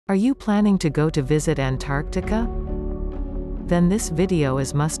Are you planning to go to visit Antarctica? Then this video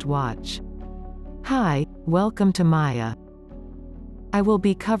is must watch. Hi, welcome to Maya. I will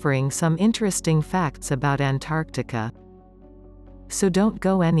be covering some interesting facts about Antarctica. So don't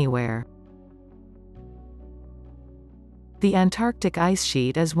go anywhere. The Antarctic ice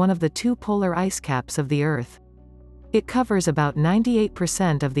sheet is one of the two polar ice caps of the Earth. It covers about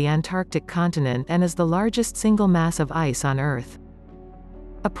 98% of the Antarctic continent and is the largest single mass of ice on Earth.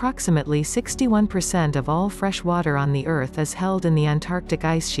 Approximately 61% of all fresh water on the Earth is held in the Antarctic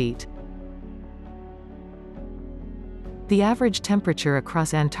ice sheet. The average temperature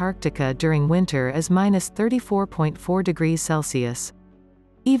across Antarctica during winter is -34.4 degrees Celsius.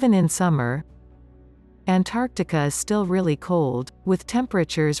 Even in summer, Antarctica is still really cold, with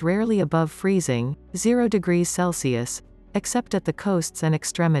temperatures rarely above freezing, 0 degrees Celsius, except at the coasts and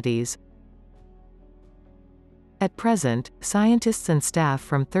extremities. At present, scientists and staff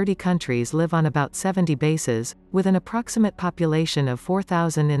from 30 countries live on about 70 bases, with an approximate population of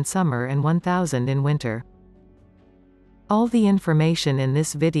 4,000 in summer and 1,000 in winter. All the information in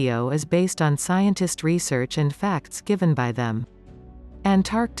this video is based on scientist research and facts given by them.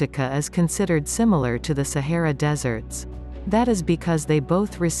 Antarctica is considered similar to the Sahara deserts. That is because they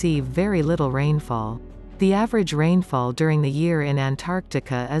both receive very little rainfall. The average rainfall during the year in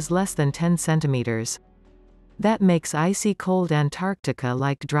Antarctica is less than 10 centimeters. That makes icy cold Antarctica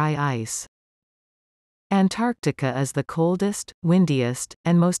like dry ice. Antarctica is the coldest, windiest,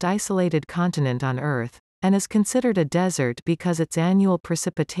 and most isolated continent on Earth, and is considered a desert because its annual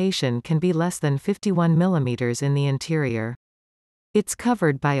precipitation can be less than 51 millimeters in the interior. It's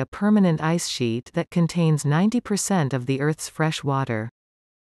covered by a permanent ice sheet that contains 90% of the Earth's fresh water.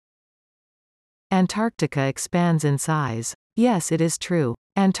 Antarctica expands in size. Yes, it is true.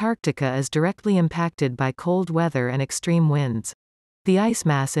 Antarctica is directly impacted by cold weather and extreme winds. The ice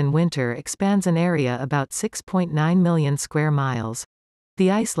mass in winter expands an area about 6.9 million square miles.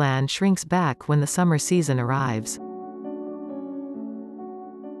 The iceland shrinks back when the summer season arrives.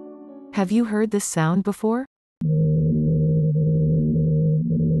 Have you heard this sound before?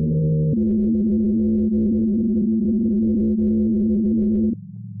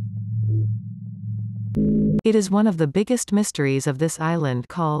 It is one of the biggest mysteries of this island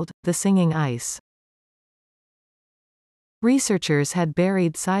called the singing ice. Researchers had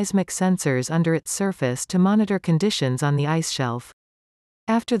buried seismic sensors under its surface to monitor conditions on the ice shelf.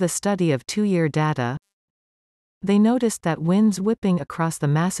 After the study of 2-year data, they noticed that winds whipping across the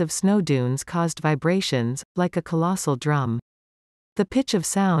massive snow dunes caused vibrations, like a colossal drum. The pitch of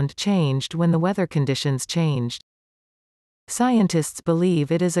sound changed when the weather conditions changed. Scientists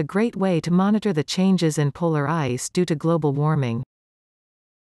believe it is a great way to monitor the changes in polar ice due to global warming.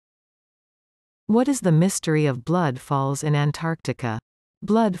 What is the mystery of blood falls in Antarctica?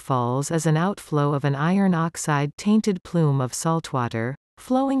 Blood falls is an outflow of an iron oxide-tainted plume of saltwater,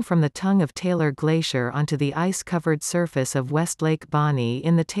 flowing from the tongue of Taylor Glacier onto the ice-covered surface of West Lake Bonny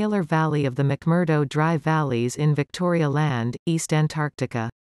in the Taylor Valley of the McMurdo Dry Valleys in Victoria Land, East Antarctica.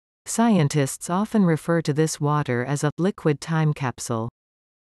 Scientists often refer to this water as a liquid time capsule.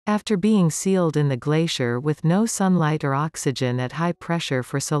 After being sealed in the glacier with no sunlight or oxygen at high pressure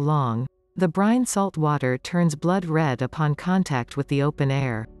for so long, the brine salt water turns blood red upon contact with the open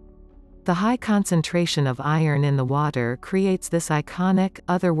air. The high concentration of iron in the water creates this iconic,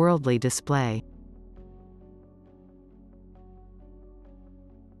 otherworldly display.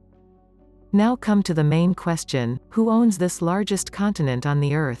 Now come to the main question: who owns this largest continent on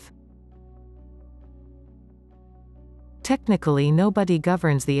the Earth? Technically nobody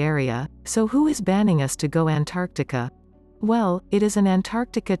governs the area, so who is banning us to go Antarctica? Well, it is an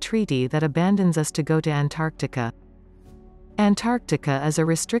Antarctica treaty that abandons us to go to Antarctica. Antarctica is a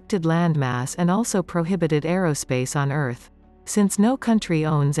restricted landmass and also prohibited aerospace on Earth. Since no country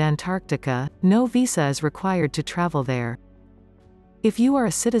owns Antarctica, no visa is required to travel there. If you are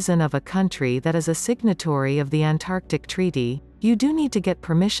a citizen of a country that is a signatory of the Antarctic Treaty, you do need to get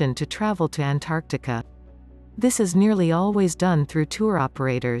permission to travel to Antarctica. This is nearly always done through tour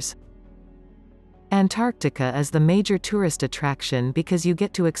operators. Antarctica is the major tourist attraction because you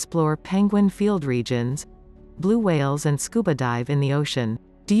get to explore penguin field regions, blue whales and scuba dive in the ocean.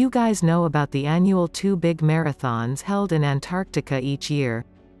 Do you guys know about the annual 2 big marathons held in Antarctica each year?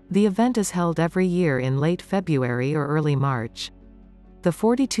 The event is held every year in late February or early March. The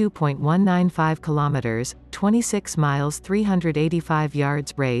 42.195 kilometers, 26 miles 385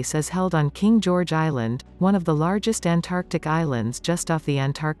 yards race is held on King George Island, one of the largest Antarctic islands just off the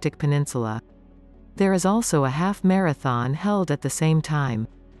Antarctic Peninsula. There is also a half marathon held at the same time.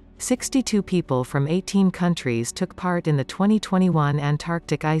 62 people from 18 countries took part in the 2021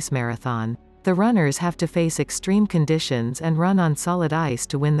 Antarctic Ice Marathon. The runners have to face extreme conditions and run on solid ice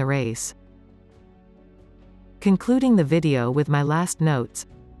to win the race. Concluding the video with my last notes.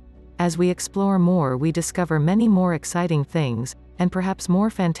 As we explore more, we discover many more exciting things, and perhaps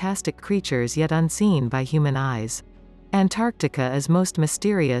more fantastic creatures yet unseen by human eyes. Antarctica is most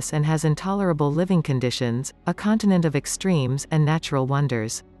mysterious and has intolerable living conditions, a continent of extremes and natural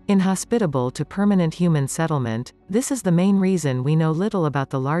wonders. Inhospitable to permanent human settlement, this is the main reason we know little about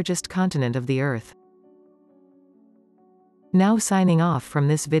the largest continent of the Earth. Now signing off from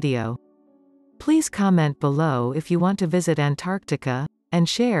this video. Please comment below if you want to visit Antarctica, and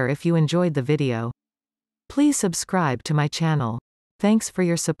share if you enjoyed the video. Please subscribe to my channel. Thanks for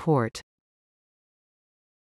your support.